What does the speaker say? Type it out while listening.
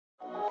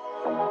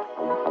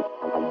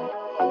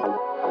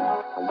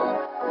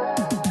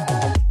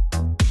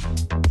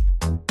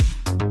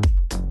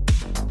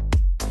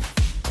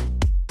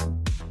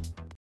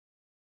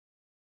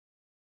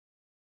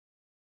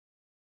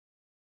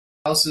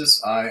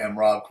Hulse. I am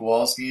Rob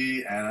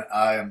Kowalski, and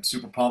I am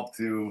super pumped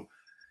to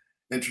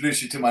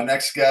introduce you to my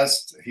next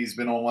guest. He's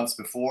been on once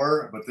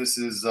before, but this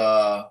is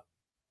the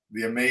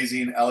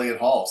amazing Elliott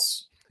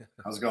Hulse.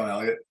 How's it going,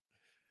 Elliott?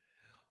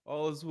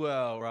 All is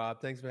well,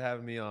 Rob. Thanks for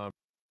having me on,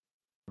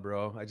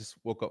 bro. I just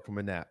woke up from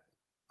a nap.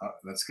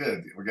 That's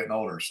good. We're getting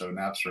older, so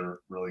naps are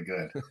really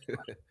good.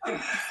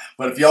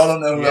 But if y'all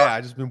don't know who Yeah,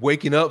 I just been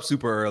waking up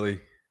super early.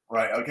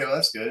 right, okay, well,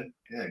 that's good.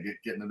 Yeah,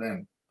 getting it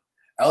in.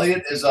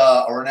 Elliott is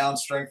a renowned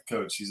strength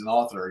coach. He's an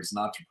author. He's an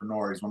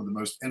entrepreneur. He's one of the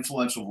most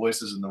influential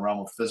voices in the realm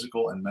of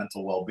physical and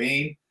mental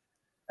well-being.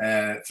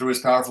 And through his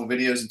powerful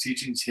videos and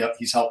teachings,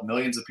 he's helped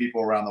millions of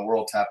people around the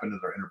world tap into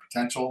their inner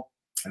potential,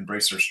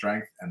 embrace their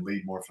strength, and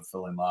lead more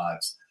fulfilling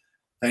lives.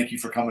 Thank you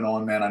for coming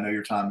on, man. I know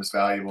your time is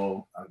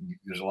valuable.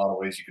 There's a lot of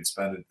ways you could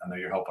spend it. I know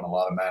you're helping a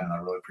lot of men, and I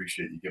really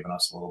appreciate you giving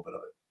us a little bit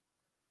of it.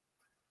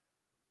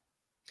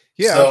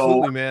 Yeah, So,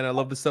 absolutely, man. I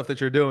love the stuff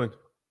that you're doing.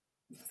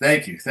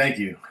 thank you. Thank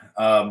you.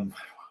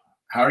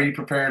 How are you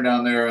preparing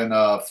down there in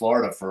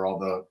Florida for all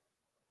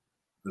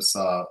the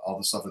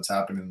stuff that's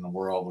happening in the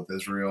world with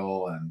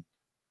Israel? And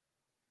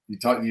you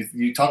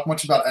talk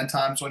much about end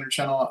times on your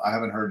channel? I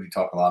haven't heard you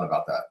talk a lot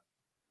about that.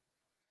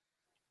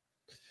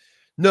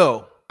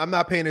 No, I'm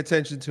not paying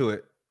attention to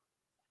it.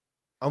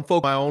 I'm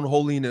focused on my own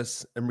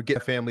holiness and get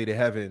my family to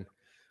heaven.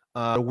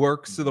 The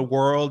works of the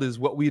world is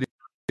what we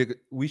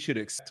should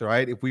accept,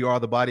 right? If we are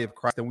the body of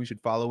Christ, then we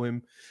should follow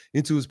him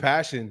into his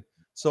passion.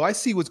 So I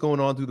see what's going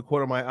on through the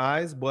corner of my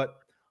eyes, but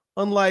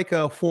unlike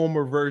a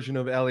former version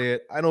of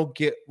Elliott, I don't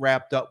get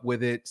wrapped up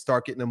with it,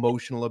 start getting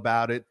emotional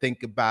about it,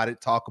 think about it,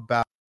 talk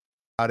about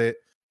it.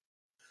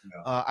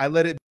 Yeah. I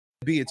let it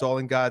be. It's all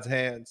in God's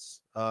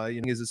hands.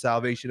 Is the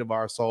salvation of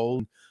our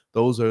soul.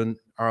 Those are in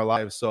our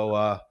lives. So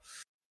I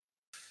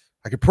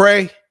could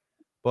pray,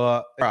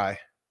 but try.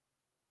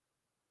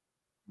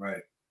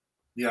 Right.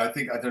 Yeah, I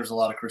think there's a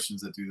lot of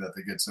Christians that do that.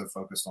 They get so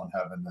focused on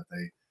heaven that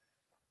they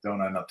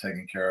don't end up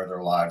taking care of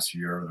their lives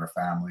here or their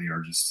family,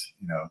 or just,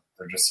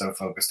 they're just so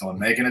focused on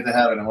making it to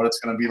heaven and what it's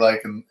going to be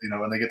like. And,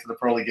 when they get to the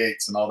pearly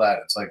gates and all that,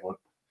 it's like, well,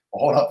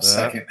 hold up a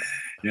second,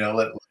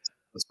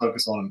 let's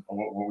focus on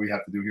what we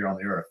have to do here on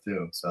the earth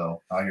too. So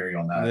I hear you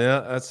on that.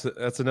 Yeah,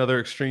 that's another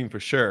extreme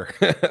for sure.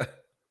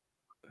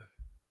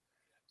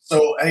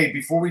 So, hey,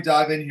 before we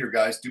dive in here,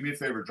 guys, do me a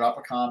favor. Drop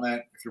a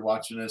comment if you're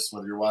watching this,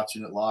 whether you're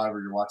watching it live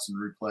or you're watching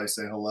the replay.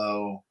 Say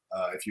hello.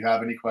 If you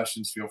have any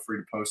questions, feel free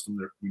to post them.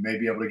 We may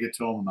be able to get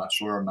to them. I'm not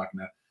sure. I'm not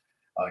going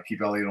to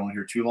keep Elliott on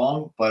here too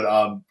long.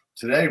 But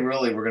today,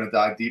 really, we're going to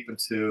dive deep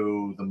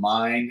into the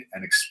mind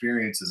and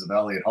experiences of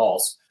Elliott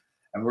Hulse.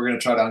 And we're going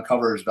to try to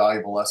uncover his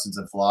valuable lessons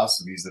and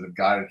philosophies that have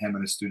guided him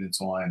and his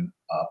students on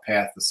a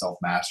path to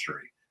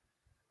self-mastery.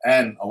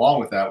 And along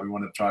with that, we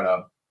want to try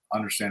to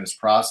understand his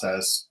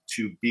process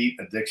to beat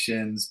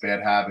addictions,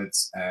 bad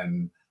habits,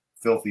 and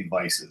filthy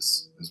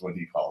vices, is what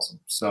he calls them.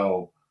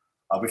 So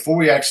before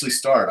we actually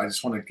start, I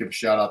just want to give a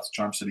shout out to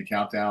Charm City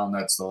Countdown.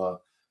 That's the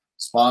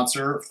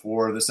sponsor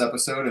for this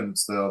episode, and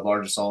it's the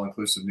largest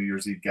all-inclusive New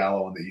Year's Eve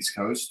gala on the East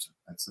Coast.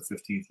 It's the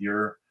 15th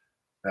year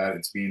that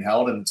it's being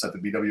held, and it's at the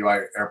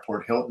BWI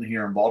Airport Hilton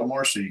here in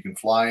Baltimore, so you can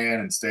fly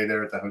in and stay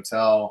there at the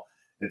hotel.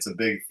 It's a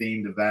big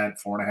themed event,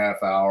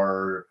 4.5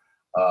 hour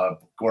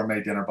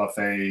gourmet dinner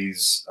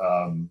buffets,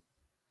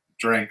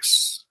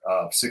 drinks,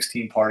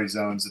 16 party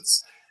zones.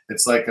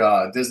 It's like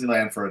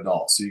Disneyland for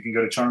adults. So you can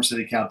go to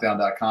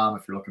charmcitycountdown.com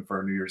if you're looking for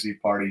a New Year's Eve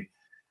party.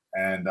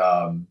 And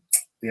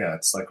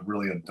it's like a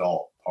really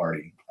adult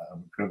party.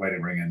 Good way to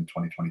ring in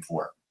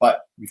 2024.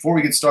 But before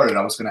we get started,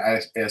 I was going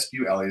to ask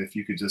you, Elliott, if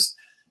you could just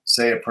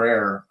say a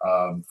prayer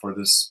for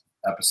this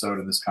episode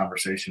and this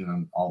conversation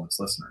and all of its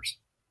listeners.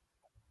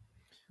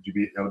 Would you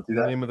be able to do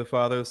that? In the name of the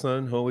Father,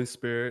 Son, Holy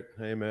Spirit.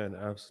 Amen.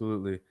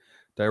 Absolutely.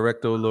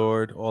 Direct, O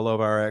Lord, all of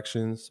our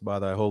actions by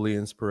thy holy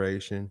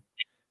inspiration.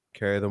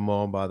 Carry them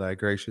on by thy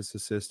gracious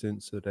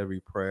assistance, so that every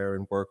prayer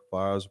and work of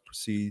ours will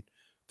proceed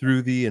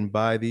through thee and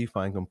by thee,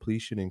 find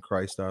completion in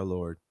Christ our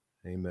Lord.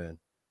 Amen.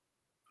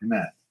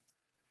 Amen.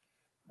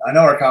 I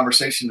know our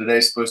conversation today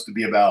is supposed to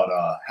be about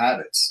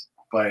habits,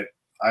 but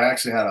I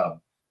actually had a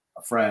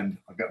friend,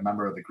 a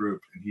member of the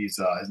group, and his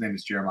name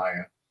is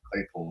Jeremiah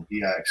Claypool.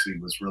 He actually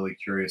was really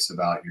curious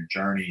about your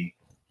journey,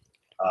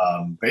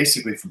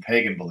 basically from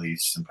pagan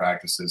beliefs and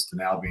practices to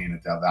now being a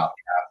devout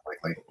Catholic.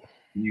 Like,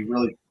 can you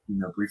really,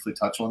 briefly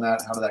touch on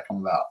that? How did that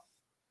come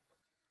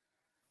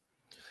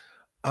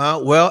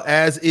about? Well,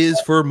 as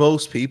is for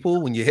most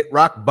people, when you hit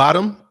rock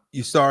bottom,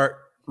 you start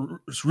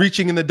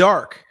reaching in the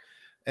dark.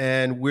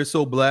 And we're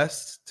so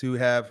blessed to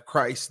have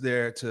Christ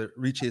there to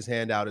reach his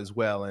hand out as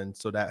well. And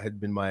so that had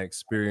been my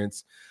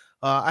experience.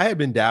 I had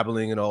been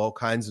dabbling in all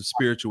kinds of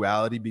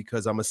spirituality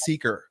because I'm a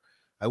seeker.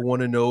 I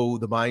want to know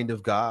the mind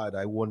of God.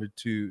 I wanted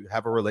to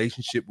have a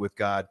relationship with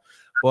God.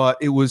 But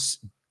it was,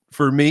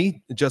 for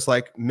me, just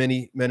like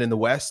many men in the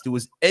West, it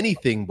was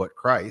anything but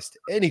Christ,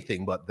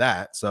 anything but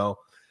that. So,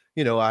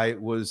 I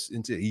was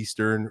into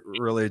Eastern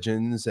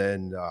religions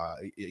and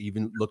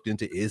even looked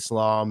into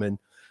Islam. And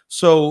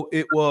so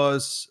it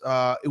was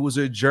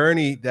a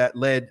journey that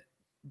led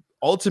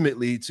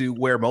ultimately to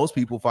where most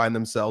people find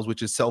themselves,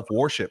 which is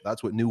self-worship.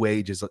 That's what New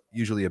Age is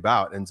usually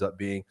about. Ends up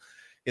being,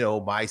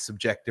 my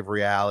subjective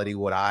reality,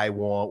 what I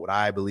want, what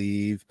I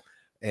believe,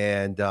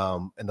 and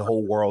the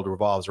whole world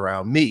revolves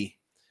around me.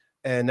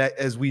 And that,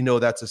 as we know,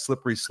 that's a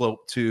slippery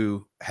slope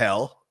to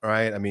hell,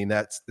 right? I mean,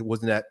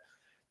 wasn't that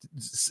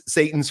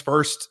Satan's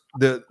first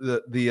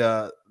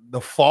the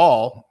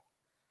fall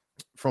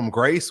from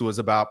grace was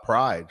about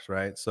pride,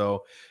 right?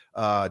 So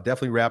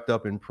definitely wrapped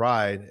up in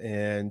pride,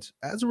 and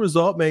as a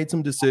result made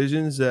some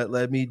decisions that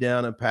led me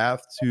down a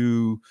path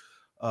to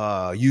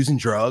using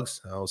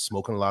drugs. I was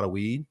smoking a lot of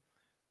weed,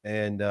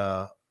 and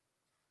I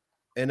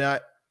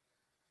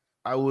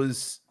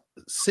was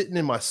sitting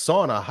in my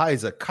sauna high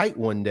as a kite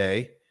one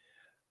day,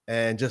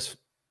 and just,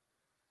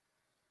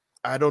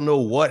 I don't know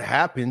what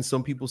happened.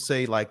 Some people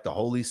say like the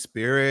Holy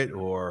Spirit,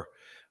 or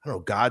I don't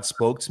know, God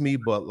spoke to me,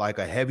 but like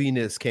a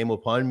heaviness came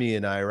upon me,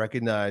 and I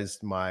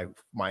recognized my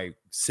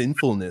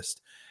sinfulness,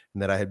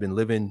 and that I had been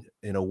living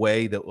in a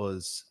way that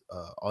was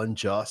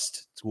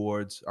unjust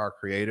towards our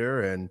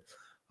Creator, and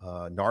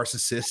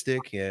narcissistic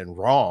and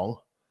wrong.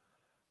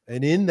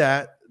 And in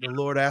that, the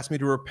Lord asked me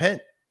to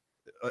repent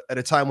at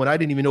a time when I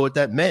didn't even know what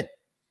that meant,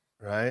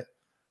 right?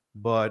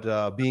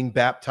 But being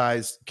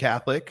baptized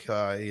Catholic,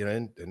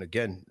 and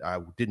again, I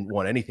didn't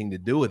want anything to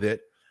do with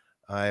it.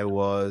 I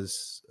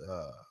was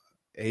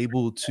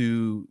able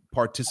to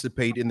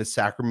participate in the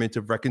sacrament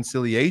of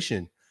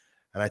reconciliation,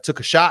 and I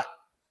took a shot.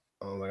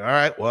 I was like, all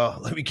right, well,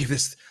 let me give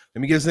this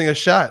thing a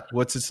shot.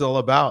 What's this all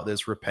about?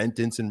 This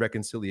repentance and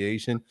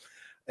reconciliation.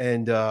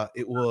 And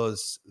it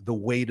was the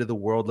weight of the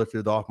world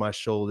lifted off my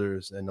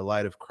shoulders, and the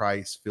light of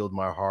Christ filled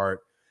my heart.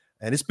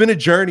 And it's been a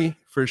journey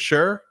for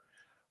sure,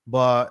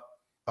 but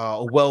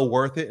well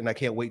worth it. And I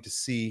can't wait to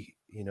see,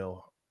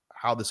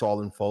 how this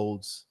all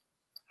unfolds.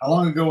 How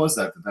long ago was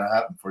that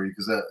happened for you?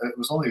 Because it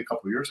was only a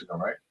couple of years ago,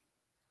 right?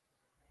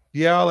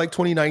 Yeah, like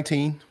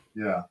 2019.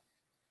 Yeah.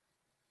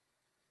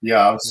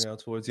 Yeah, I was.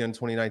 Towards the end of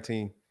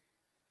 2019.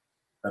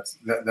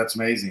 That's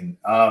amazing.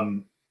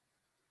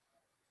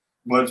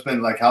 What it's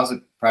been like? How's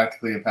it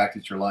practically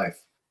impacted your life?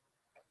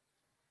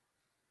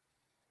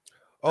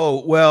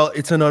 Oh, well,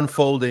 it's an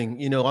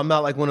unfolding. I'm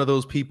not like one of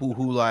those people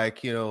who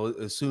like,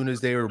 as soon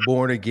as they were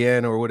born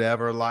again or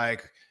whatever,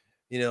 like,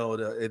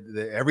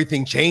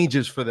 everything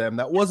changes for them.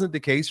 That wasn't the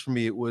case for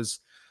me. It was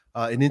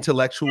an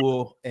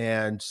intellectual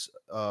and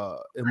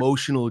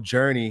emotional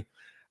journey.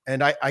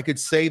 And I could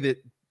say that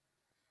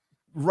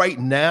right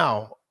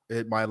now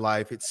in my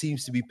life, it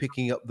seems to be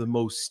picking up the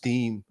most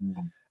steam.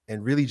 Mm-hmm.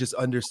 And really just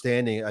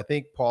understanding. I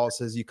think Paul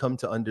says you come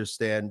to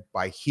understand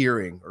by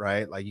hearing,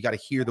 right? Like you got to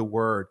hear the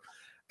word.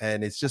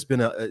 And it's just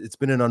been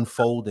an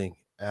unfolding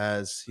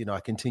as, I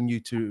continue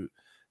to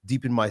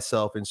deepen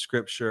myself in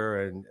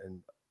scripture and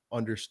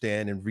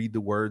understand and read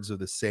the words of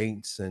the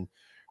saints, and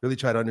really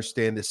try to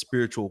understand this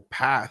spiritual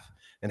path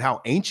and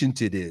how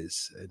ancient it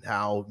is and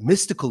how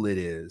mystical it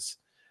is.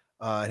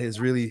 It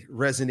has really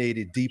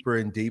resonated deeper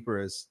and deeper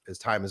as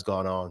time has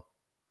gone on.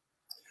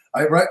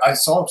 I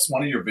saw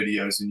one of your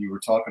videos, and you were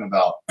talking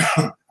about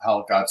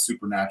how God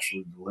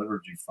supernaturally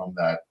delivered you from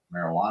that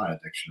marijuana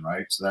addiction,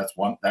 right? So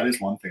that is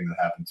one thing that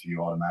happened to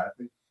you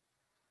automatically.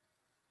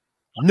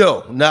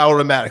 No, not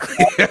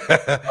automatically.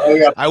 Oh,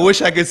 yeah. I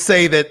wish I could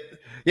say that.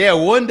 Yeah,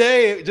 one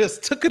day it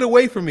just took it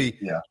away from me.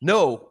 Yeah.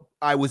 No,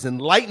 I was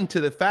enlightened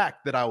to the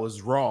fact that I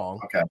was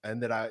wrong, okay,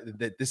 and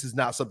that this is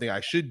not something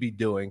I should be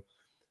doing.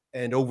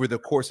 And over the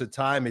course of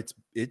time,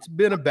 it's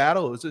been a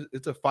battle.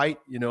 It's a fight.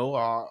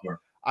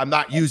 Sure. I'm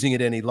not using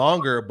it any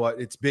longer, but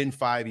it's been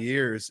 5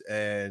 years,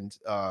 and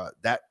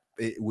that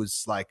it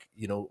was like,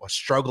 a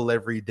struggle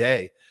every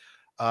day.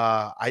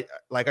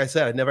 Like I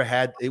said, I never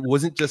had, it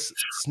wasn't just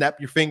snap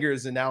your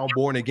fingers and now I'm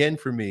born again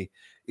for me.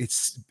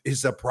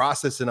 It's a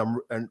process, and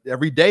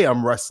every day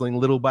I'm wrestling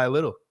little by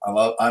little.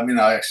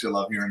 I actually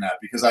love hearing that,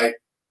 because I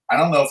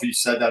don't know if you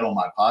said that on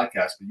my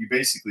podcast, but you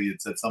basically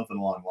had said something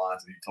along the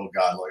lines of, you told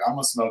God, like, I'm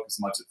going to smoke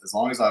as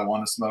long as I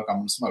want to smoke, I'm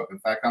going to smoke. In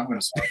fact, I'm going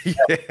to smoke.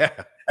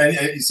 Yeah. And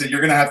you said,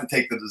 you're going to have to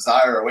take the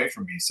desire away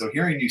from me. So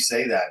hearing you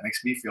say that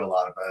makes me feel a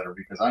lot better,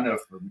 because I know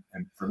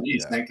for me,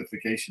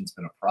 sanctification's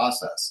been a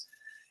process.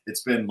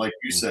 It's been, like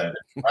you said,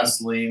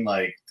 wrestling,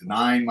 like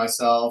denying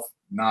myself,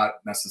 not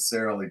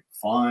necessarily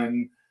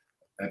fun.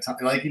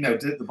 Like,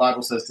 the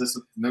Bible says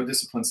no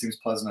discipline seems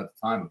pleasant at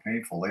the time, but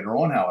painful. Later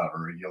on,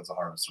 however, it yields a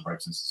harvest of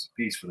righteousness and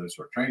peace for those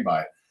who are trained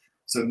by it.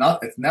 So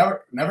it's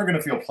never going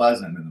to feel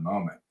pleasant in the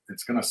moment.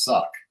 It's going to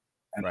suck.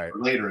 And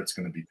later it's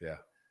going to be. Yeah.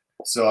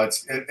 So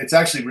it's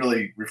actually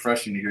really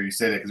refreshing to hear you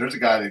say that, because there's a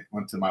guy that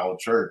went to my old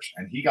church,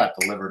 and he got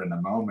delivered in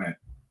a moment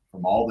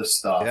from all this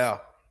stuff. Yeah.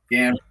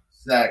 Gambling,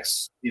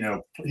 sex, he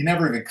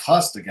never even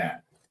cussed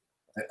again.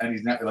 And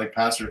he's not like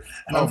pastor.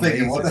 And I'm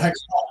thinking, what the heck's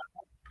wrong?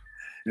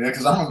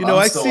 Because I'm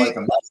still like a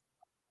mess.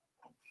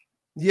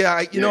 Yeah,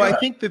 I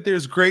think that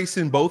there's grace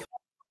in both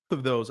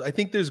of those. I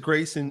think there's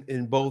grace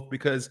in both,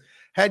 because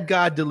had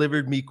God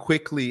delivered me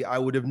quickly, I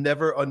would have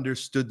never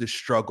understood the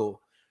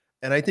struggle.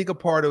 And I think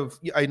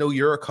I know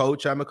you're a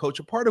coach, I'm a coach.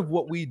 A part of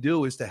what we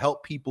do is to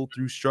help people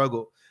through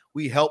struggle.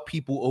 we help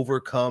people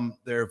overcome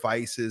their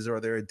vices or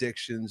their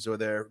addictions or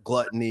their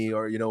gluttony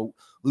or,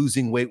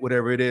 losing weight,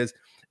 whatever it is.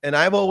 And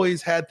I've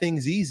always had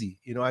things easy.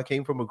 I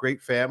came from a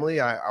great family.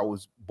 I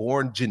was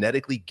born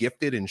genetically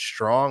gifted and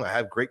strong. I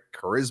have great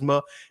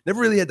charisma, never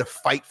really had to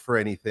fight for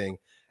anything.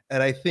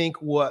 And I think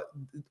what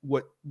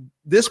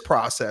this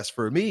process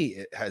for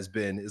me has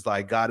been is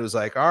like, God was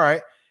like, all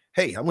right,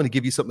 hey, I'm going to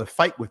give you something to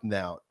fight with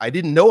now. I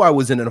didn't know I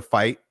was in a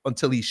fight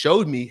until he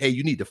showed me, hey,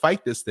 you need to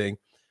fight this thing.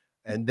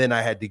 And then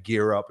I had to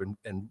gear up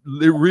and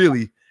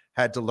really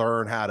had to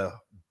learn how to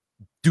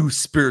do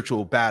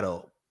spiritual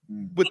battle,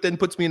 but then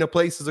puts me in a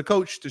place as a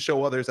coach to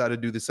show others how to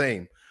do the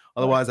same.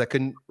 Otherwise, I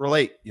couldn't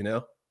relate,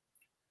 Yeah.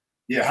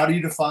 How do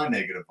you define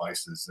negative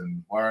vices,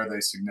 and why are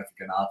they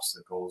significant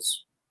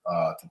obstacles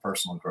to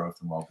personal growth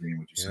and well-being,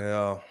 would you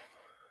say?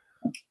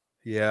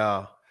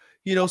 Yeah.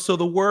 So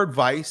the word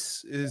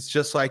vice is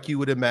just like you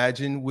would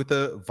imagine with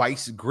a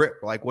vice grip.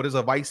 Like, what is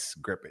a vice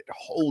grip? It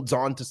holds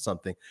on to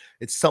something.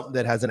 It's something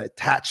that has an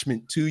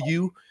attachment to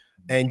you,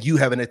 and you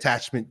have an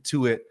attachment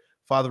to it.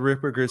 Father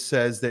Ripperger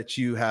says that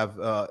you have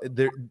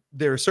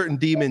there are certain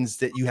demons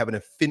that you have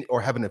an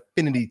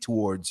affinity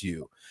towards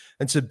you,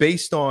 and so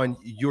based on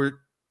your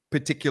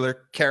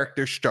particular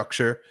character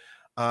structure,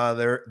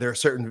 there are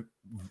certain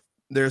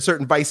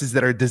vices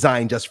that are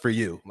designed just for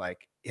you.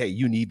 Like, hey,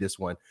 you need this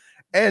one.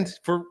 And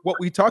for what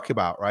we talk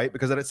about, right?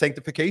 Because of that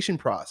sanctification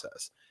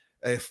process,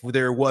 if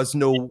there was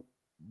no,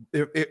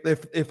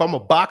 if I'm a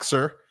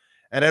boxer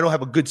and I don't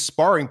have a good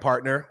sparring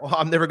partner, well,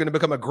 I'm never going to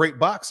become a great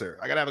boxer.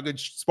 I got to have a good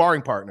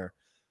sparring partner.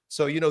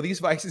 So, these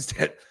vices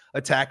that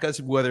attack us,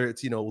 whether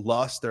it's,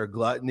 lust or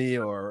gluttony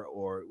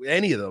or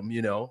any of them,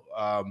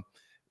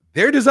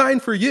 they're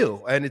designed for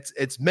you, and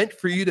it's meant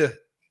for you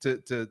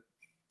to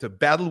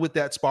battle with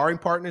that sparring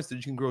partner so that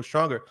you can grow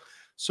stronger.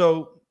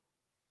 So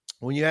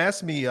when you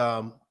asked me,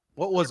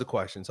 what was the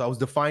question? So I was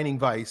defining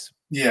vice.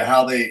 Yeah,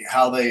 how they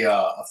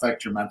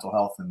affect your mental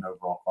health and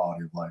overall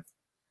quality of life,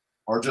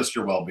 or just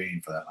your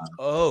well-being for that matter.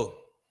 Oh,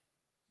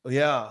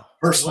 yeah.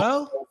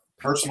 Personal.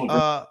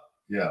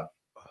 Yeah.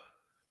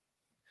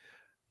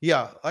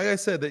 Yeah, like I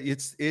said, that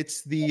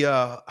it's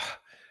the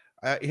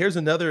here's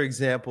another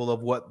example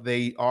of what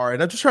they are,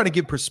 and I'm just trying to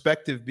give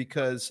perspective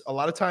because a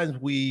lot of times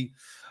we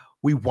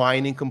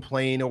whine and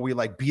complain, or we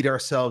like beat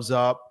ourselves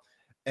up,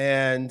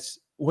 and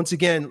once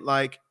again,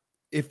 like,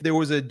 if there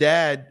was a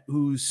dad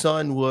whose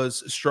son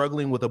was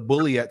struggling with a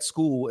bully at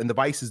school, and the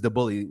vice is the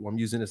bully, I'm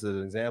using this as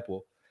an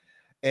example,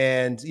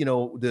 and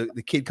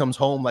the kid comes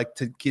home like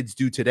kids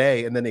do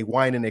today, and then they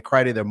whine and they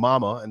cry to their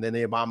mama, and then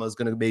their mama is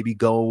going to maybe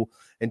go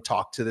and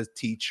talk to the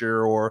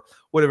teacher or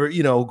whatever,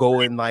 go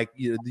and like,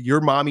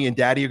 your mommy and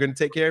daddy are going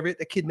to take care of it.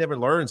 The kid never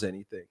learns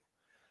anything.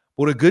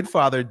 What a good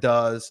father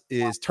does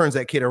is turns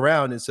that kid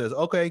around and says,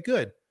 okay,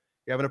 good,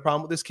 you're having a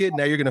problem with this kid,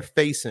 now you're going to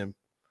face him.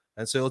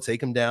 And so he'll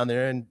take him down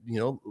there and,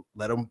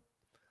 let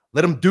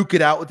him duke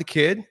it out with the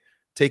kid,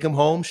 take him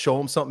home, show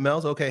him something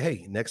else. Okay,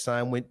 hey, next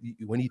time when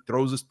he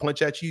throws this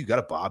punch at you, you got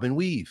to bob and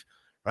weave,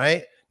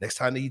 right? Next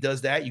time that he does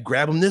that, you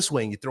grab him this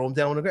way and you throw him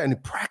down on the ground, and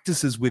he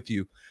practices with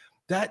you.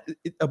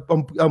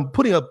 I'm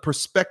putting a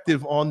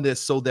perspective on this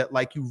so that,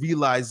 like, you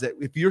realize that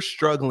if you're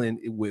struggling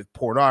with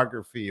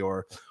pornography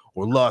or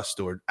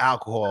lust or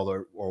alcohol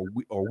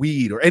or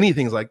weed or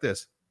anything like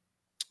this,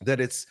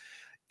 that it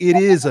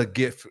is a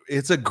gift.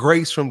 It's a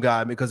grace from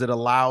God, because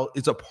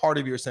it's a part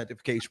of your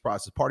sanctification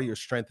process, part of your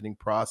strengthening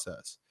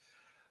process.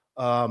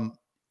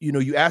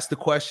 You asked the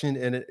question,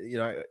 and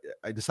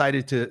I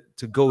decided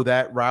to go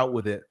that route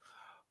with it.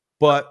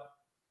 But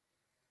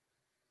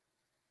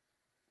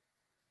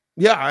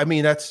yeah, I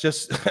mean, that's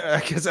just, I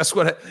guess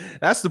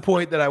that's the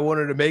point that I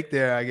wanted to make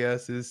there, I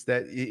guess, is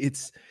that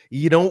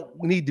you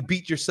don't need to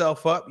beat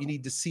yourself up. You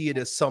need to see it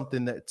as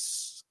something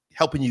that's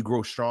helping you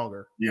grow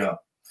stronger. Yeah.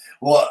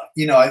 Well,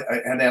 I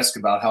had to ask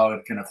about how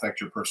it can affect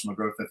your personal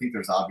growth. I think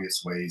there's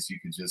obvious ways. You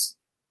could just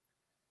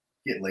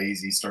get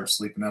lazy, start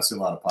sleeping. I see a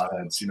lot of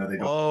potheads, they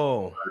don't.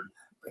 Oh,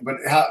 but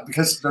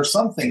because there's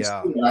some things,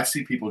 too, and I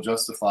see people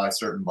justify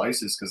certain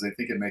vices because they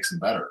think it makes them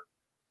better.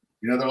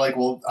 They're like,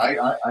 well,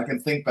 I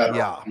can think better.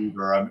 Yeah.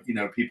 Or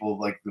people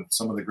like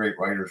some of the great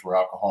writers were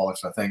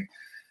alcoholics, I think.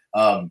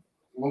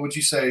 What would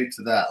you say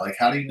to that? Like,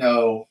 how do you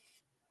know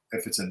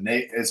if it's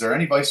is there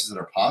any vices that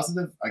are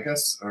positive, I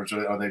guess, or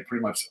are they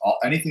pretty much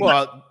anything?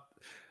 Well,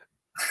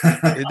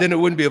 then it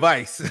wouldn't be a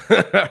vice,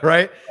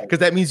 right? Because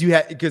that means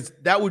because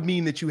that would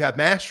mean that you have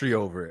mastery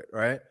over it,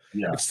 right?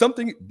 Yeah. If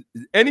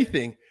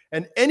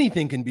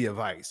anything can be a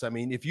vice. I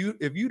mean, if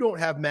you don't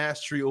have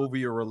mastery over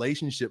your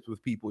relationships with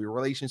people, your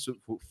relationship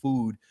with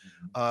food,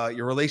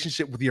 your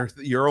relationship with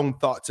your own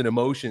thoughts and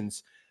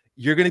emotions,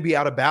 you're going to be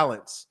out of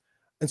balance.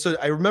 And so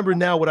I remember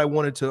now what I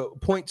wanted to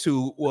point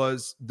to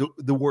was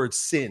the word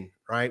sin,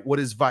 right? What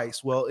is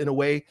vice? Well, in a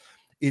way,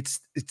 it's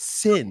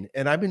sin.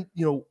 And I've been,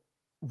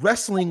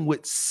 wrestling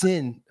with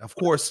sin, of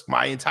course,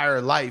 my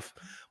entire life,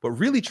 but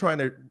really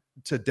trying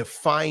to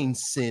define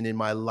sin in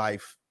my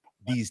life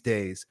these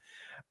days.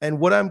 And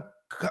what I'm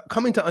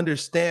coming to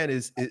understand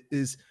is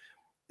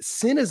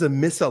sin is a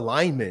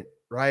misalignment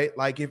right?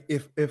 Like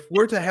if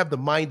we're to have the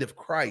mind of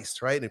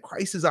Christ, right? And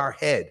Christ is our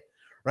head,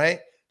 right?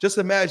 Just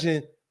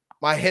imagine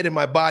my head and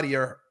my body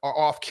are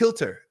off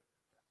kilter.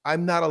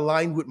 I'm not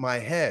aligned with my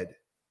head.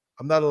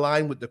 I'm not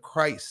aligned with the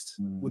Christ,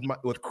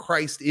 with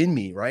Christ in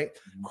me, right?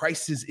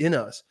 Christ is in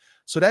us.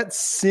 So that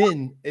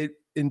sin,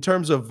 in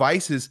terms of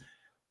vices,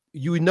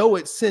 you know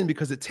it's sin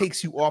because it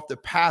takes you off the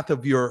path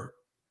of your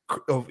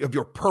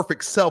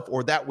perfect self,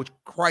 or that which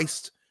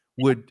Christ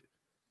would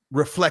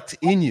reflect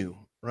in you,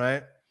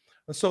 right?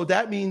 And so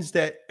that means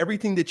that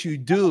everything that you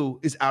do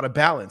is out of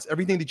balance.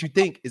 Everything that you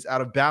think is out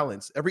of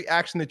balance. Every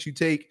action that you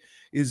take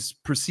is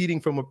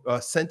proceeding from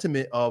a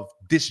sentiment of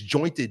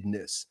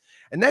disjointedness.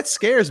 And that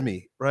scares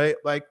me, right?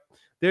 Like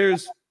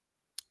there's,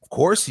 of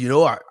course, you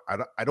know,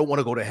 I don't want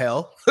to go to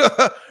hell,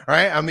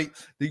 right? I mean,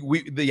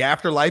 the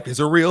afterlife is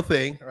a real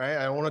thing, right?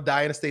 I don't want to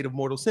die in a state of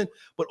mortal sin,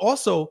 but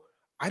also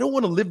I don't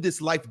want to live this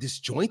life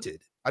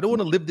disjointed. I don't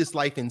want to live this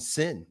life in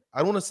sin.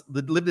 I don't want to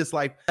live this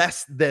life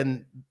less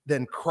than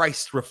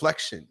Christ's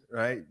reflection,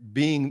 right?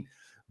 Being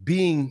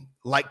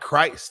like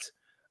Christ.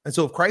 And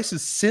so if Christ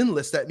is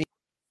sinless, that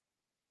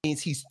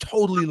means he's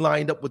totally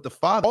lined up with the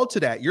Father. Called to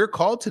that. You're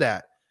called to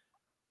that.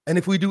 And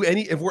if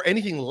we're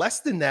anything less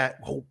than that,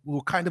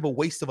 we're kind of a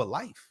waste of a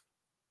life.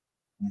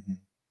 Mm-hmm.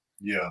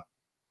 Yeah.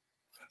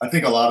 I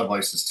think a lot of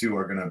vices too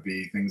are going to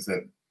be things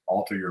that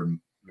alter your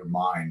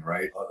mind,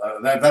 right?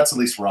 That's at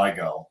least where I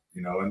go,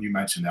 you know, and you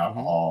mentioned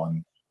alcohol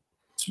and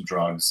some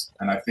drugs.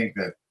 And I think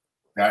that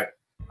I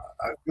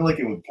feel like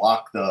it would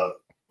block the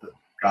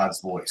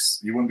God's voice.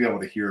 You wouldn't be able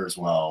to hear as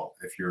well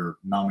if you're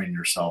numbing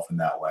yourself in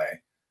that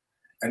way.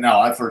 And now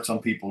I've heard some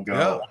people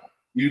go,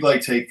 you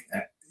like take,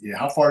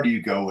 how far do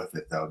you go with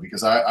it though?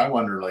 Because I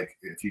wonder like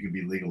if you can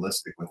be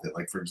legalistic with it.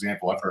 Like, for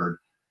example, I've heard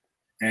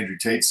Andrew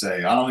Tate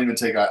say, I don't even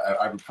take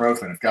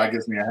ibuprofen. If God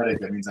gives me a headache,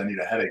 that means I need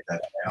a headache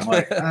that day. I'm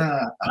like,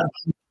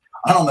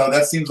 I don't know.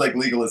 That seems like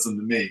legalism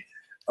to me.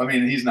 I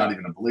mean, he's not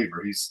even a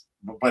believer.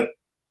 But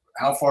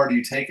how far do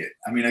you take it?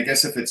 I mean, I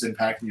guess if it's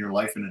impacting your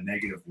life in a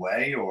negative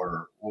way,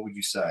 or what would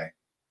you say?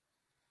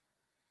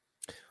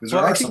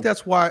 Well, I think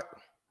that's why.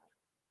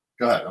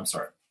 Go ahead. I'm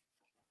sorry.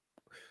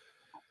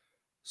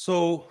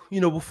 So,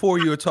 you know, before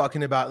you were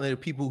talking about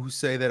people who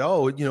say that,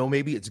 oh, you know,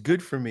 maybe it's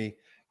good for me.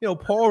 You know,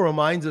 Paul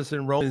reminds us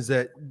in Romans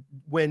that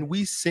when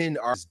we sin,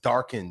 our is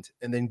darkened,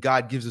 and then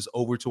God gives us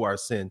over to our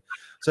sin.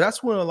 So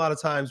that's when a lot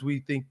of times we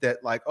think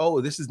that like,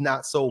 oh, this is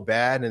not so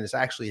bad and it's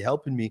actually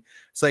helping me.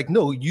 It's like,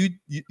 no, you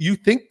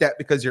think that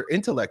because your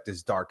intellect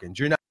is darkened.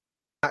 You're not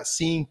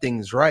seeing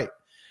things right.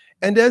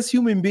 And as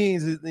human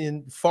beings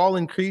and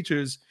fallen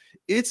creatures,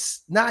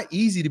 it's not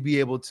easy to be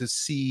able to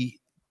see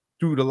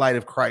through the light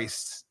of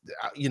Christ,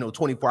 you know,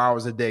 24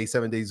 hours a day,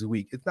 7 days a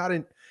week. It's not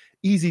an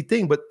easy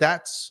thing, but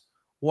that's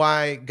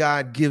why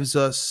God gives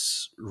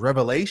us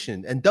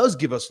revelation and does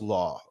give us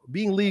law.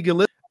 Being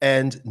legalistic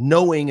and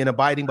knowing and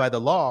abiding by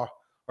the law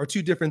are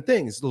two different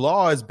things. The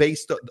law is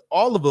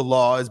all of the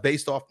law is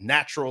based off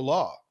natural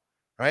law,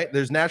 right?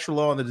 There's natural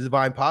law and the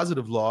divine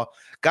positive law.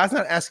 God's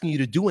not asking you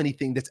to do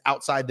anything that's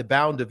outside the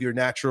bound of your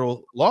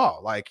natural law.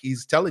 Like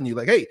he's telling you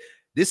like, hey,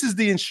 this is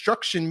the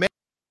instruction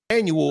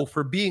manual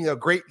for being a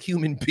great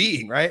human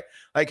being, right?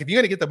 Like if you're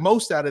going to get the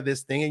most out of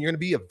this thing and you're going to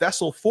be a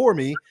vessel for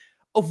me,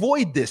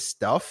 avoid this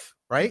stuff.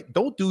 Right?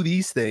 Don't do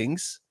these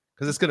things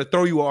because it's going to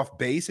throw you off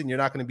base and you're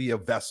not going to be a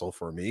vessel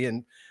for me.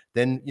 And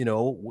then, you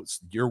know,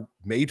 you're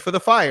made for the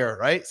fire,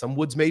 right? Some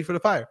wood's made for the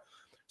fire.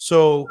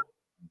 So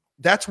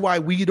that's why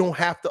we don't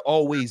have to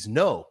always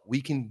know.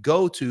 We can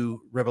go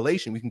to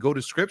revelation. We can go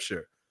to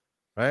scripture,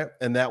 right?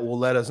 And that will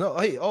let us know,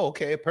 hey, oh,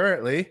 okay,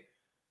 apparently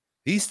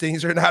these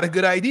things are not a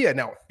good idea.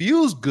 Now it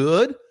feels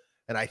good.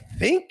 And I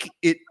think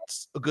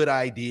it's a good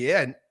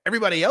idea and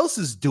everybody else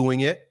is doing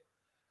it.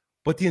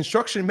 But the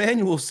instruction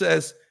manual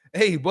says,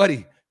 hey,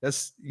 buddy,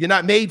 you're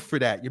not made for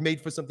that. You're made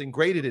for something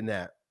greater than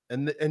that.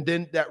 And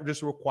then that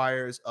just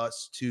requires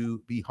us to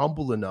be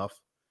humble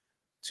enough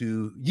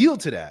to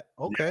yield to that.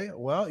 Okay,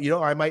 well, you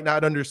know, I might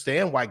not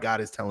understand why God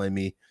is telling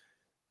me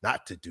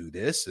not to do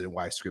this and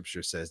why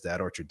scripture says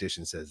that or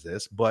tradition says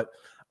this, but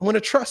I'm going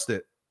to trust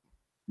it.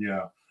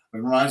 Yeah. It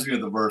reminds me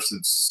of the verse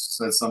that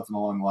says something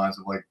along the lines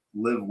of like,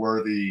 live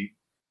worthy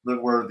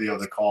of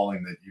the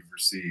calling that you've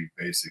received,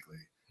 basically.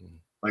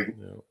 Like,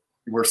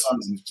 we're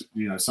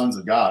sons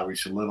of God. We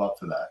should live up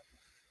to that.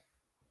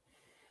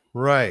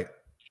 Right.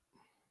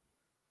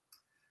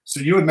 So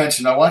you had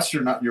mentioned, I watched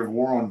your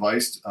War on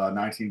Vice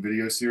 19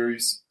 video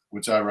series,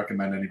 which I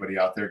recommend anybody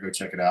out there go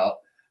check it out.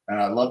 And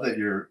I love that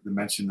you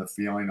mentioned the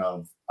feeling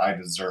of I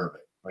deserve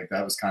it. Like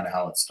that was kind of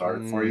how it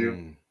started for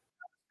you.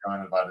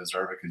 Kind of I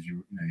deserve it because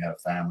you have a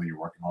family, you're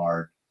working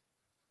hard,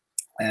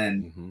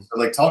 and so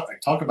like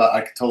talk about.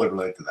 I could totally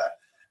relate to that.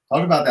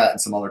 Talk about that and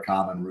some other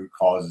common root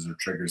causes or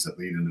triggers that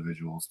lead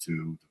individuals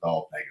to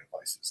develop negative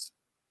vices.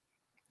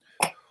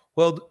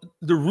 Well,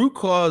 the root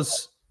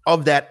cause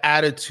of that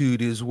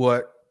attitude is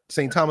what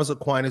St. Thomas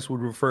Aquinas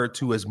would refer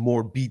to as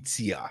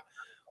morbitia,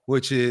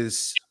 which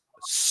is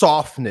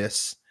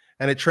softness,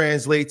 and it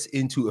translates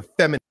into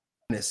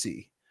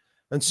effeminacy.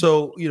 And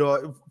so,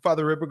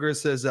 Father Ripperger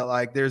says that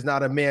like there's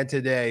not a man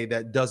today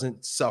that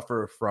doesn't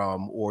suffer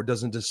from or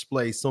doesn't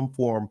display some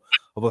form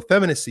of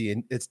effeminacy.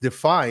 And it's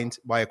defined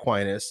by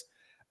Aquinas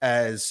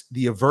as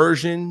the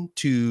aversion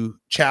to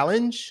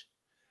challenge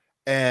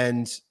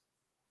and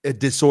a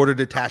disordered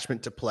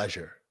attachment to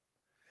pleasure.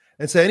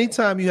 And so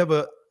anytime you have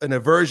an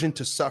aversion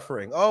to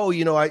suffering,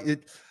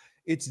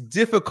 it's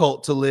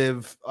difficult to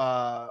live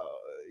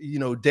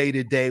day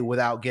to day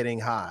without getting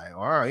high.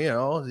 Or,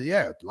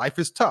 life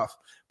is tough.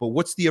 But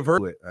what's the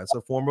aversion? That's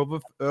a form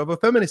of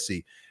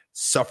effeminacy.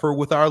 Suffer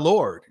with our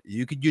Lord.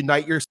 You could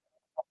unite your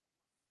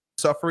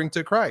suffering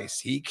to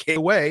Christ. He came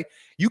away.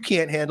 You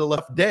can't handle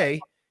a day.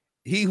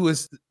 He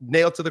was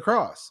nailed to the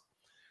cross.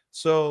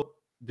 So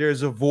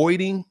there's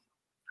avoiding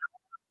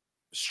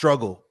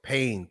struggle,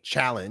 pain,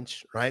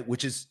 challenge, right?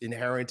 Which is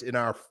inherent in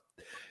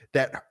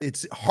that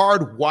it's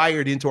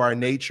hardwired into our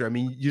nature. I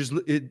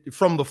mean,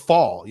 from the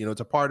fall,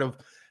 it's a part of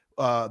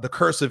the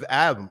curse of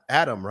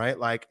Adam, right?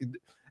 Like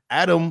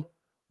Adam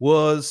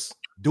was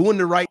doing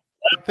the right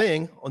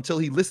thing until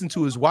he listened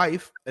to his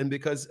wife, and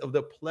because of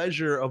the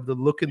pleasure of the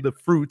look and the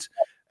fruit,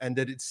 and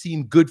that it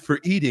seemed good for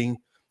eating,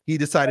 he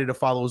decided to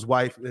follow his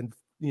wife and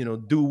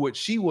do what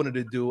she wanted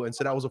to do, and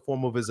so that was a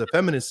form of his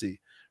effeminacy,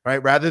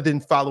 right? Rather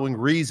than following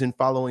reason,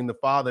 following the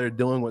Father,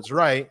 doing what's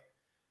right,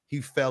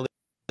 he fell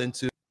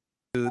into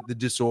the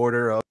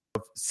disorder of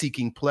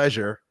seeking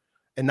pleasure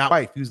and not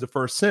wife. He was the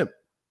first simp.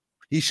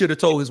 He should have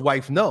told his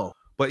wife no.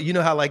 But you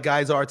know how like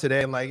guys are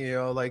today, and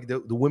like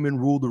the women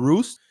rule the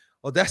roost.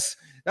 Well, that's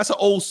an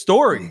old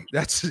story.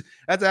 That's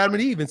Adam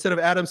and Eve. Instead of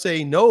Adam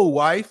saying, "No,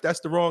 wife, that's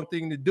the wrong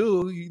thing to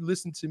do. You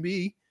listen to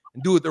me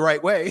and do it the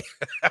right way."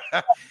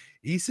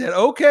 He said,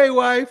 "Okay,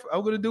 wife,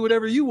 I'm going to do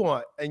whatever you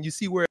want." And you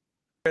see where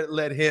it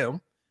led him.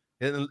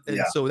 And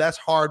so that's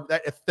hard.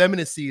 That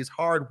effeminacy is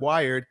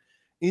hardwired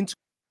into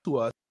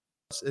us.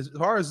 As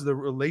far as the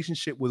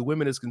relationship with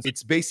women is concerned,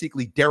 it's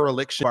basically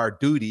dereliction of our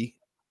duty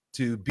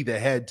to be the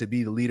head, to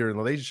be the leader in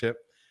the relationship.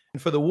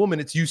 And for the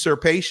woman, it's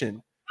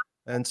usurpation.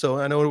 And so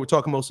I know we're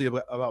talking mostly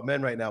about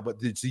men right now, but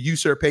it's the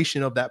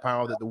usurpation of that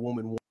power that the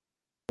woman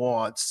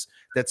wants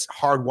that's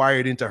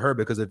hardwired into her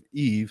because of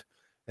Eve.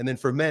 And then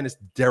for men, it's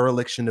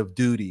dereliction of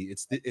duty.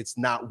 It's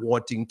not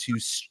wanting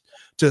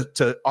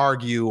to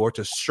argue or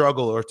to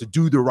struggle or to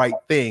do the right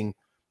thing,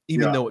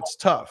 even though it's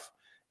tough.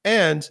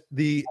 And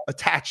the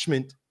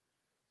attachment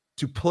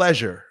to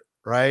pleasure,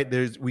 right?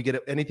 We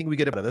get anything we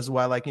get about. This is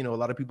why, like, a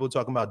lot of people are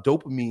talking about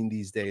dopamine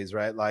these days,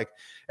 right? Like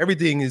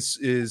everything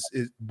is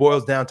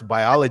boils down to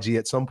biology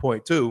at some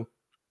point too.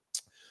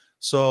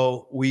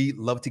 So we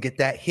love to get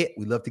that hit.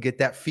 We love to get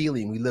that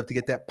feeling. We love to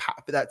get that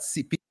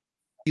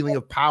feeling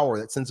of power,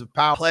 that sense of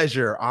power,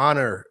 pleasure,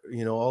 honor,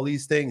 all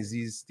these things,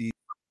 these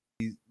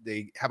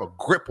they have a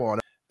grip on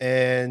it,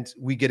 and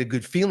we get a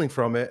good feeling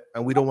from it,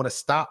 and we don't want to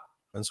stop.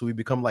 And so we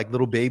become like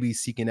little babies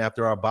seeking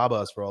after our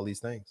babas for all these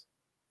things.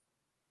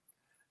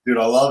 Dude,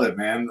 I love it,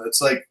 man.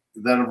 It's like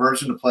that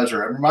aversion to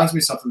pleasure. It reminds me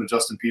of something that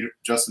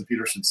Justin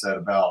Peterson said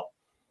about,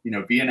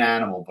 be an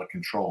animal, but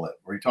control it,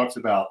 where he talks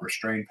about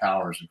restrained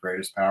power is the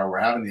greatest power. We're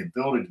having the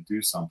ability to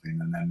do something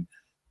and then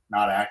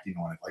not acting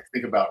on it. Like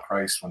think about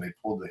Christ when they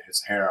pulled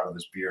his hair out of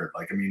his beard.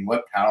 Like, I mean,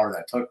 what power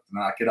that took to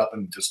not get up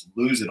and just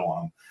lose it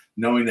on him,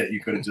 knowing that you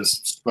could have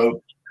just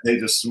spoke. They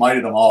just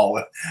smited them all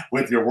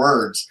with your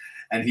words,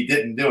 and he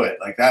didn't do it.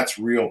 Like that's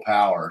real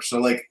power. So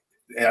like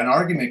an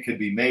argument could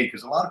be made,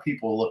 because a lot of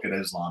people look at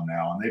Islam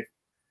now and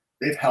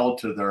they've held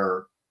to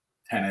their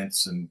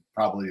tenets, and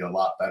probably a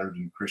lot better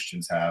than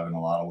Christians have in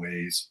a lot of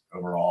ways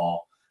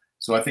overall.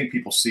 So I think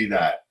people see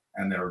that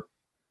and they're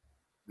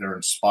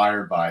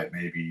inspired by it,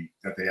 maybe,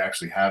 that they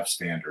actually have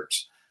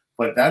standards.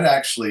 But that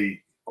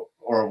actually,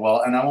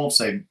 and I won't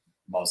say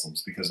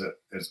Muslims because it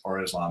is,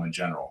 or Islam in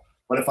general.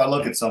 But if I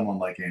look at someone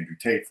like Andrew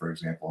Tate, for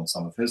example, and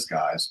some of his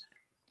guys,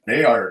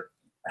 they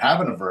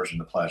have an aversion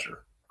to pleasure,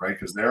 right?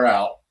 Because they're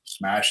out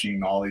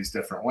smashing all these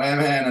different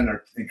women and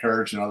they're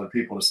encouraging other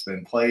people to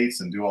spin plates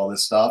and do all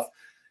this stuff.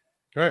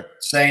 Right.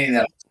 Saying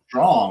that it's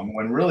strong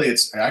when really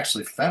it's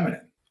actually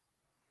feminine,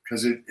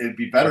 because it'd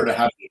be better to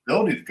have the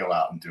ability to go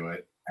out and do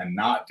it and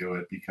not do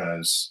it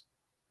because,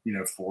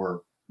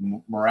 for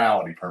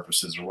morality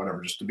purposes or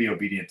whatever, just to be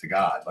obedient to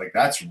God. Like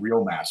that's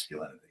real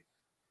masculinity.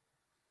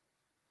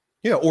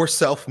 Yeah. Or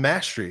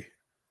self-mastery.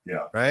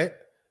 Yeah. Right.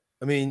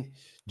 I mean,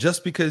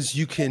 just because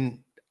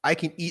I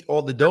can eat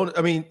all the donuts.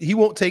 I mean, he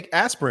won't take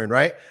aspirin,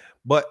 right?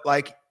 But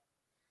like,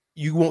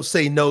 you won't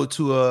say no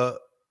to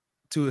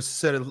a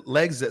set of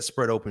legs that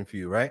spread open for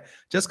you, right?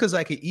 Just because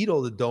I can eat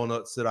all the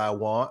donuts that I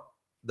want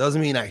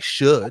doesn't mean I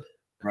should,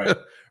 right?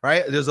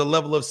 Right? There's a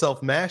level of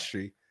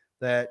self-mastery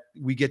that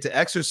we get to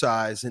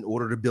exercise in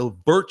order to build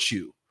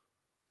virtue.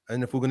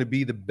 And if we're going to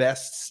be the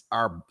best,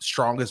 our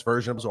strongest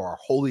version of us, or our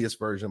holiest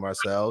version of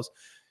ourselves,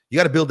 you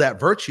got to build that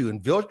virtue,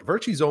 and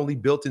virtue is only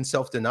built in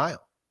self-denial.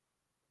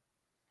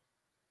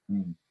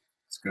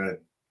 It's good.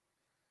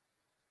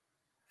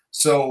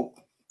 So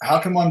how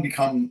can one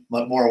become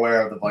more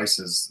aware of the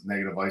vices,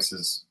 negative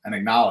vices, and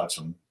acknowledge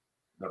them,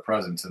 their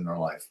presence in their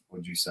life?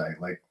 Would you say,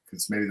 like,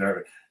 because maybe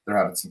they're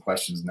having some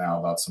questions now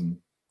about some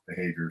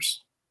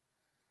behaviors?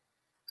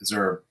 Is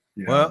there,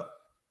 you know?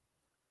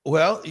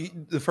 Well,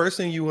 the first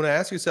thing you want to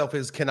ask yourself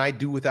is, can I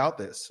do without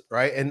this?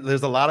 Right. And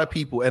there's a lot of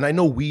people, and I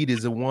know weed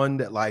is the one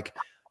that, like,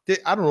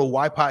 I don't know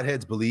why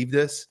potheads believe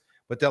this,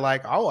 but they're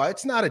like, oh,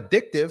 it's not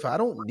addictive. I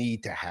don't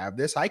need to have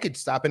this. I could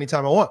stop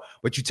anytime I want.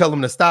 But you tell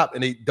them to stop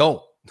and they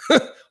don't.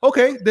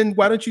 Okay, then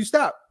why don't you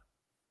stop?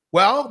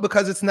 Well,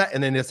 because it's not.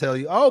 And then they'll tell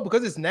you, oh,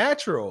 because it's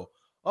natural.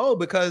 Oh,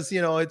 because,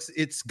 you know,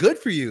 it's good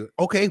for you.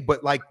 Okay,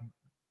 but like,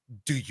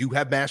 do you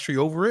have mastery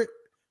over it?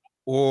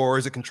 Or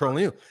is it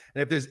controlling you?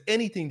 And if there's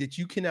anything that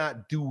you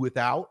cannot do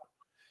without,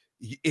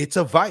 it's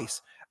a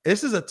vice.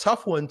 This is a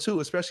tough one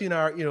too, especially in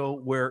our, you know,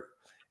 where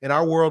in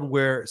our world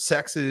where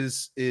sex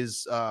is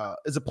a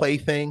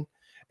plaything,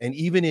 and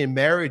even in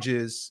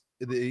marriages,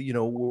 you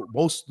know,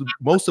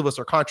 most of us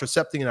are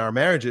contracepting in our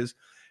marriages.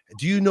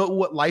 Do you know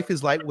what life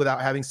is like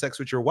without having sex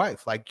with your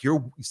wife? Like,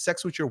 your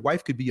sex with your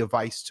wife could be a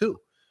vice too,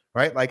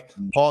 right? Like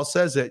Paul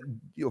says that,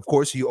 of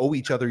course, you owe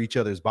each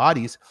other's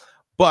bodies,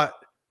 but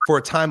for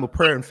a time of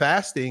prayer and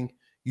fasting,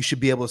 you should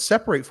be able to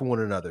separate from one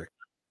another.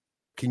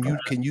 Can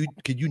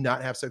you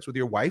not have sex with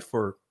your wife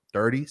for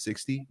 30,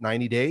 60,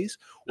 90 days?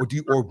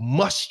 Or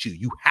must you?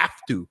 You have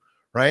to,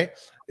 right?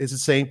 It's the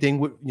same thing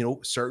with, you know,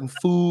 certain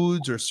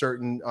foods or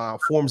certain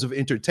forms of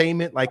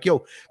entertainment. Like,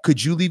 yo,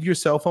 could you leave your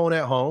cell phone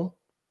at home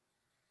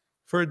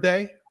for a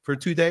day, for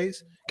 2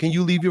 days? Can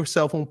you leave your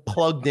cell phone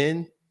plugged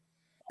in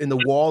the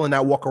wall and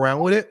not walk around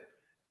with it?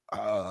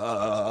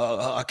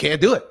 I can't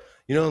do it.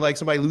 You know, like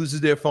somebody loses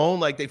their phone,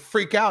 like they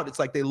freak out. It's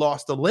like they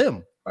lost a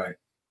limb.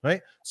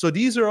 Right. So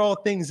these are all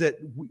things that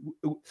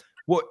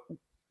what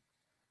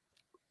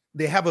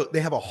they have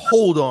a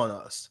hold on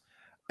us.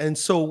 And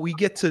so we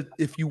get to,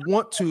 if you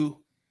want to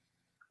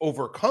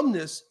overcome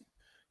this,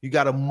 you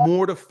got to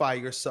mortify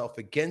yourself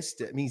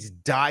against it. It means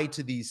die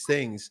to these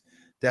things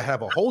that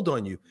have a hold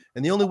on you.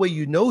 And the only way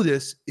you know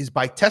this is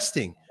by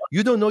testing.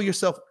 You don't know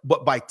yourself,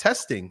 but by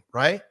testing,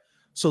 right?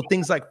 So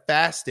things like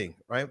fasting,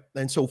 right?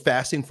 And so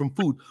fasting from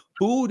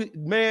food,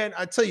 man,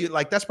 I tell you,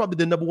 like, that's probably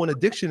the number one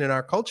addiction in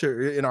our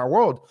culture, in our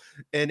world.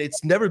 And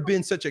it's never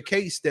been such a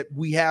case that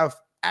we have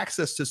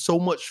access to so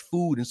much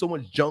food and so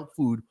much junk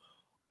food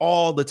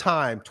all the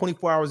time,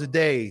 24 hours a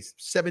day,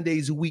 7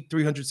 days a week,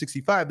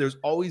 365. There's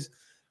always,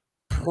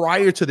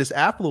 prior to this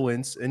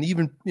affluence, and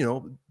even, you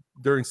know,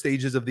 during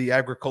stages of the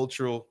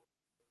agricultural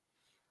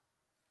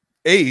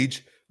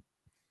age,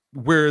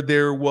 where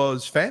there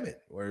was famine,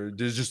 where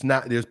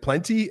there's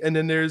plenty, and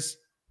then there's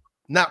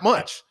not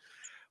much.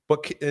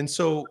 And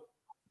so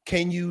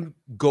can you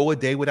go a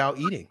day without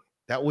eating?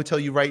 That will tell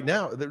you right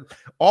now,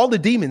 all the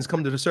demons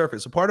come to the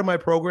surface. So part of my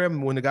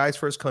program, when the guys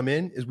first come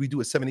in, is we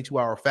do a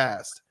 72-hour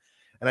fast.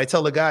 And I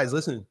tell the guys,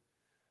 listen,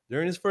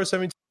 during this first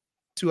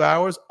 72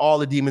 hours, all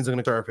the demons are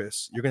going to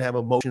surface. You're going to have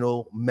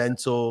emotional,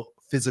 mental,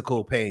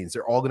 physical pains.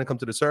 They're all going to come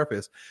to the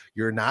surface.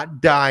 You're not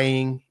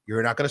dying.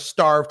 You're not going to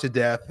starve to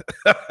death.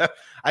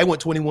 I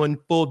went 21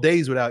 full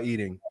days without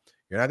eating.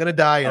 You're not going to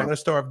die. You're not going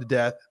to starve to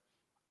death.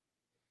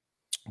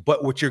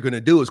 But what you're going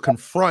to do is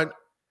confront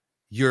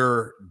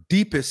your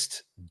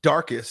deepest,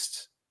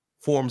 darkest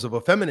forms of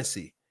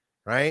effeminacy,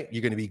 right?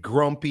 You're going to be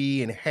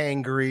grumpy and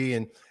hangry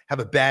and have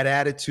a bad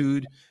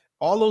attitude.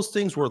 All those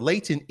things were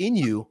latent in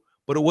you,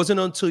 but it wasn't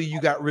until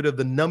you got rid of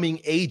the numbing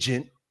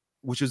agent,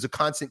 which is a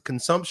constant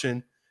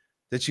consumption,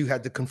 that you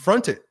had to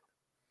confront it.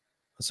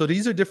 So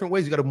these are different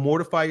ways. You got to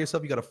mortify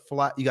yourself. You got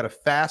to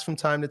fast from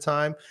time to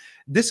time.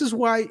 This is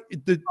why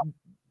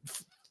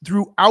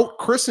throughout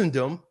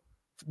Christendom,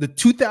 the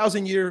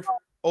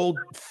 2,000-year-old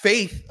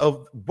faith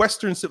of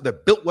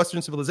that built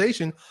Western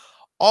civilization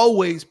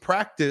always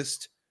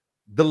practiced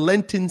the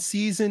Lenten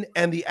season,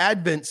 and the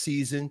Advent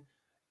season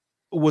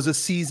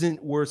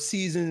were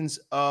seasons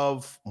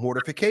of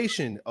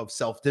mortification, of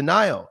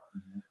self-denial.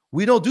 Mm-hmm.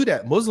 We don't do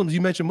that. Muslims,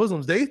 you mentioned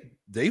Muslims,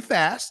 they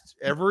fast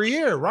every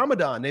year.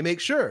 Ramadan, they make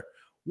sure.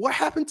 What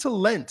happened to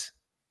Lent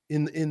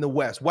in the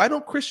West? Why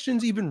don't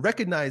Christians even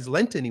recognize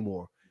Lent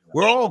anymore?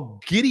 We're all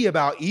giddy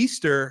about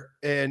Easter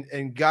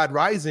and God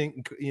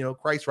rising, you know,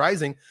 Christ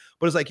rising.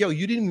 But it's like, yo,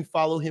 you didn't even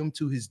follow him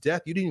to his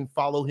death. You didn't even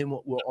follow him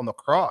on the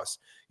cross.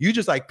 You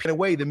just like pin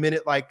away the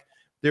minute like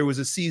there was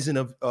a season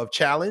of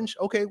challenge.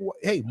 Okay, well,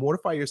 hey,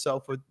 mortify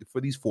yourself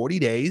for these 40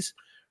 days,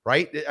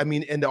 right? I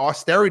mean, and the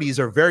austerities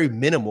are very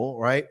minimal,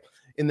 right?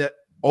 In the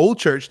old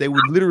church, they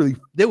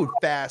would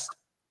fast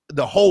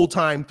the whole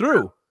time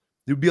through.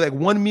 It would be like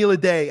one meal a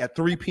day at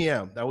 3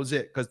 p.m. That was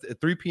it, because at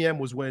 3 p.m.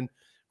 was when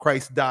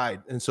Christ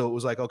died. And so it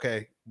was like,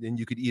 okay, then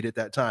you could eat at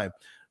that time.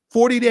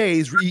 40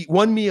 days, eat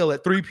one meal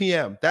at 3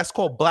 p.m. That's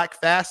called black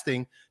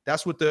fasting.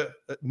 That's what the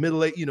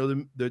Middle Age, you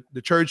know,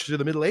 the church of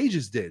the Middle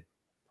Ages did.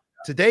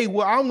 Today,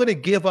 well, I'm going to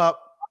give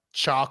up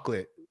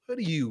chocolate. What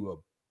are you, a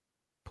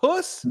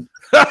puss?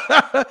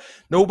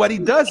 Nobody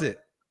does it.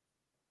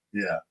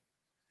 Yeah.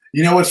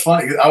 You know what's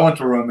funny? I went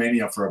to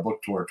Romania for a book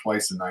tour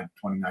twice in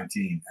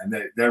 2019, and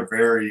they're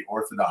very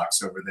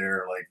Orthodox over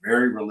there, like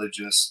very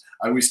religious.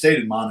 We stayed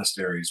in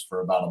monasteries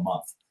for about a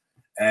month,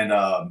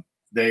 and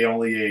they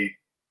only ate.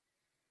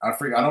 I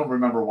don't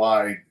remember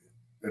why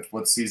if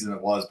what season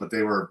it was, but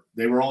they were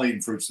only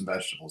eating fruits and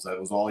vegetables. That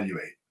was all you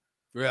ate.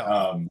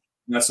 Yeah.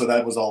 So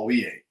that was all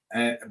we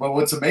ate. But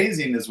what's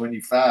amazing is when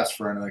you fast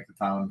for any length of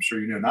time, I'm sure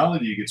you know, not only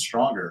do you get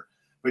stronger,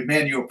 but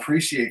man, you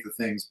appreciate the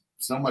things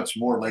so much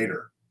more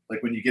later.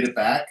 Like when you get it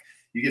back,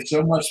 you get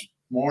so much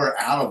more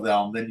out of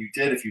them than you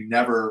did if you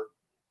never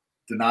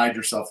denied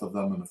yourself of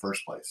them in the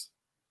first place.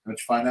 Don't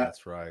you find that?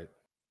 That's right.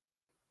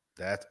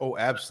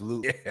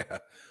 Absolutely. Yeah.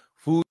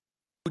 Food,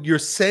 your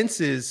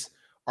senses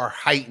are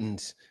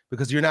heightened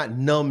because you're not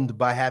numbed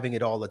by having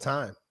it all the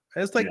time.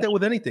 And it's like that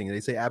with anything. They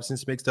say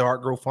absence makes the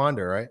heart grow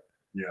fonder, right?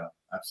 Yeah,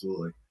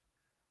 absolutely.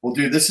 Well,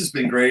 dude, this has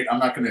been great. I'm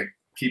not going to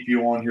keep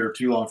you on here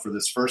too long for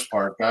this first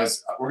part.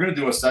 Guys, we're going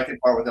to do a second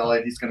part with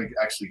Elliott. He's going to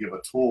actually give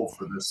a tool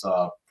for this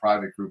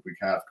private group we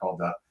have called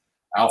the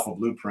Alpha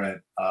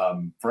Blueprint.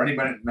 For any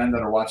men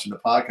that are watching the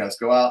podcast,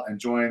 go out and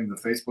join the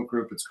Facebook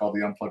group. It's called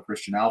the Unplugged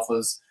Christian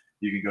Alphas.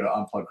 You can go to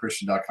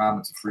unpluggedchristian.com.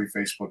 It's a free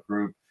Facebook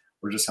group.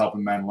 We're just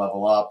helping men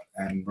level up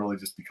and really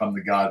just become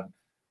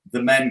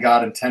the men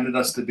God intended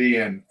us to be,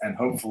 and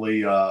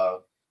hopefully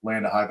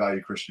land a high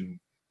value Christian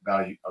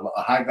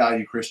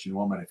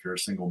woman. If you're a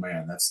single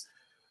man, that's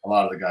a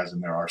lot of the guys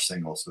in there are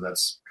single, so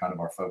that's kind of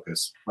our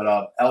focus.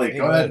 But Elliott,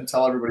 go ahead and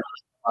tell everybody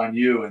on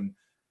you and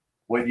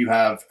what you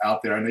have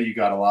out there. I know you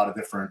got a lot of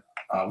different.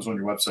 I was on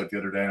your website the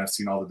other day, and I've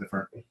seen all the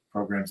different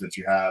programs that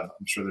you have.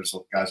 I'm sure there's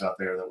guys out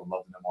there that would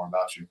love to know more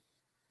about you.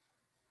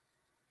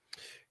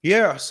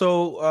 Yeah.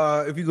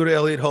 So if you go to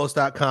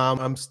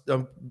elliottholse.com,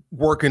 I'm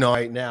working on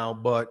it right now.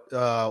 But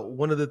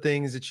one of the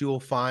things that you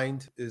will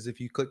find is if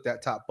you click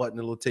that top button,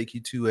 it'll take you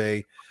to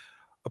a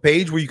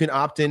page where you can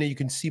opt in and you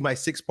can see my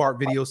 6-part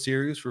video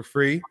series for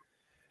free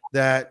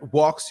that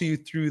walks you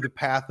through the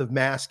path of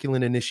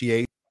masculine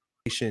initiation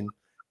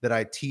that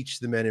I teach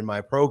the men in my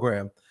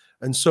program.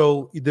 And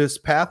so this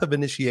path of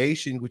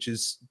initiation, which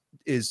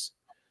is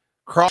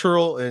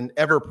cultural and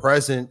ever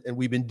present, and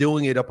we've been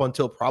doing it up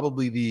until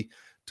probably the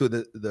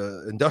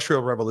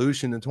Industrial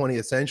Revolution in the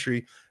 20th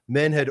century,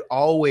 men had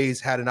always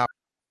had an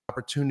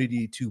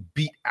opportunity to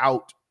beat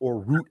out or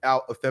root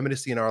out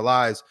effeminacy in our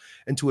lives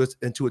and to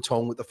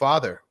atone with the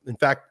Father. In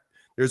fact,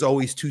 there's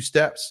always 2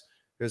 steps.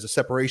 There's a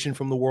separation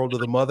from the world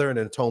of the mother and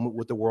an atonement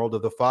with the world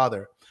of the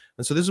Father.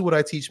 And so this is what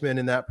I teach men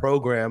in that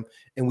program.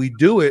 And we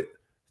do it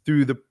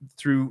through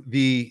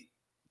the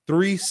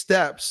 3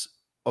 steps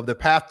of the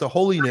path to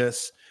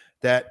holiness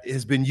that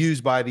has been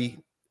used by the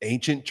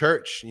ancient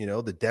church. You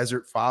know, the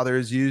desert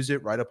fathers used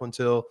it right up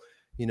until,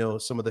 you know,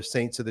 some of the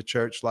saints of the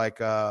church, like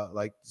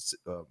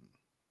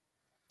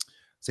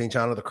St.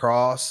 John of the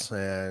Cross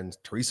and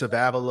Teresa of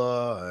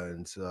Avila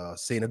and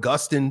St.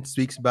 Augustine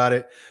speaks about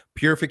it: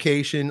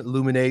 purification,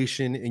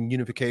 illumination, and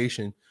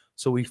unification.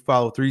 So we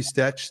follow 3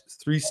 steps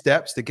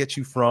to get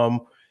you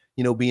from,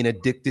 you know, being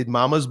addicted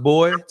mama's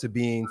boy to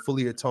being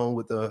fully atoned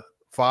with the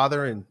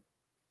Father and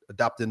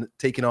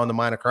taking on the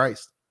mind of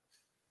Christ.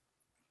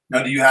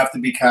 Now, do you have to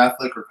be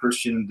Catholic or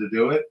Christian to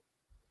do it?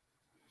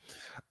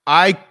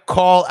 I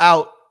call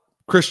out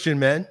Christian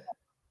men.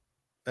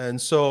 And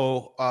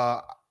so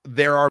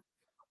there are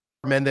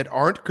men that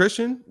aren't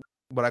Christian,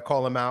 but I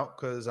call them out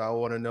because I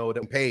want to know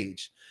the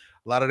page.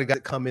 A lot of the guys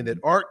that come in that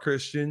aren't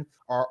Christian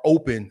are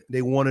open.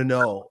 They want to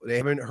know. They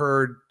haven't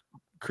heard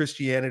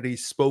Christianity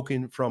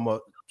spoken from a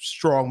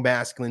strong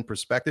masculine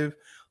perspective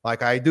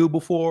like I do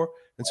before.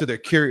 And so they're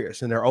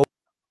curious and they're open.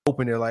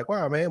 They're like,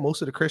 wow, man,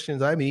 most of the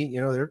Christians I meet, you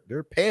know,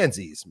 they're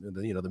pansies,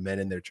 you know, the men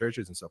in their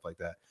churches and stuff like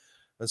that.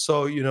 And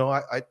so, you know,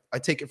 I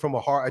take it from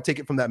I take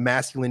it from that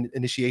masculine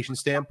initiation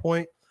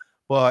standpoint,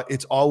 but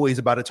it's always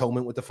about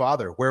atonement with the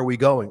Father. Where are we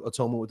going?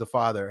 Atonement with the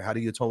Father. How do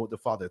you atone with the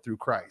Father? Through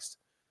Christ.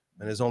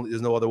 And there's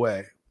no other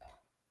way.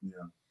 Yeah.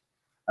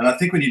 And I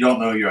think when you don't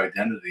know your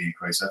identity in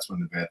Christ, that's when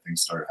the bad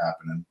things start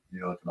happening.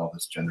 You look at all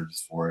this gender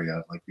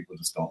dysphoria, like people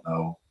just don't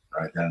know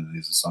their identity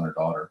as a son or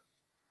daughter.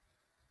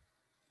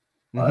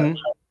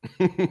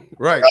 Mm-hmm.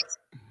 Right.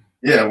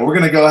 Yeah, well, we're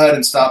going to go ahead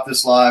and stop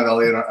this live.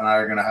 Elliott and I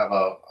are going to have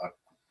a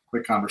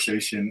quick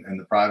conversation in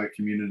the private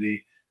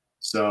community.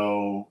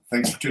 So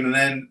thanks for tuning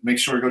in. Make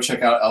sure to go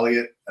check out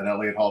Elliott at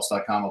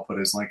elliottholse.com. I'll put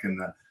his link in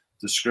the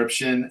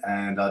description,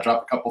 and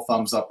drop a couple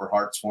thumbs up or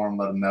hearts for him.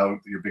 Let him know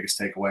your biggest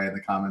takeaway in the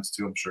comments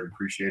too. I'm sure he'd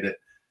appreciate it.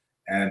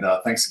 And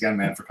thanks again,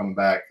 man, for coming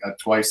back.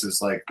 Twice is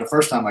like the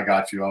first time I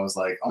got you, I was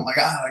like, oh my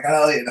God, I got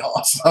Elliott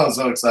Hulse. I was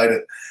so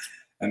excited.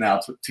 And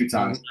now 2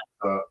 times.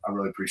 So I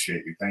really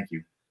appreciate you. Thank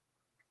you.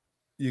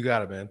 You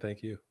got it, man.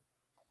 Thank you.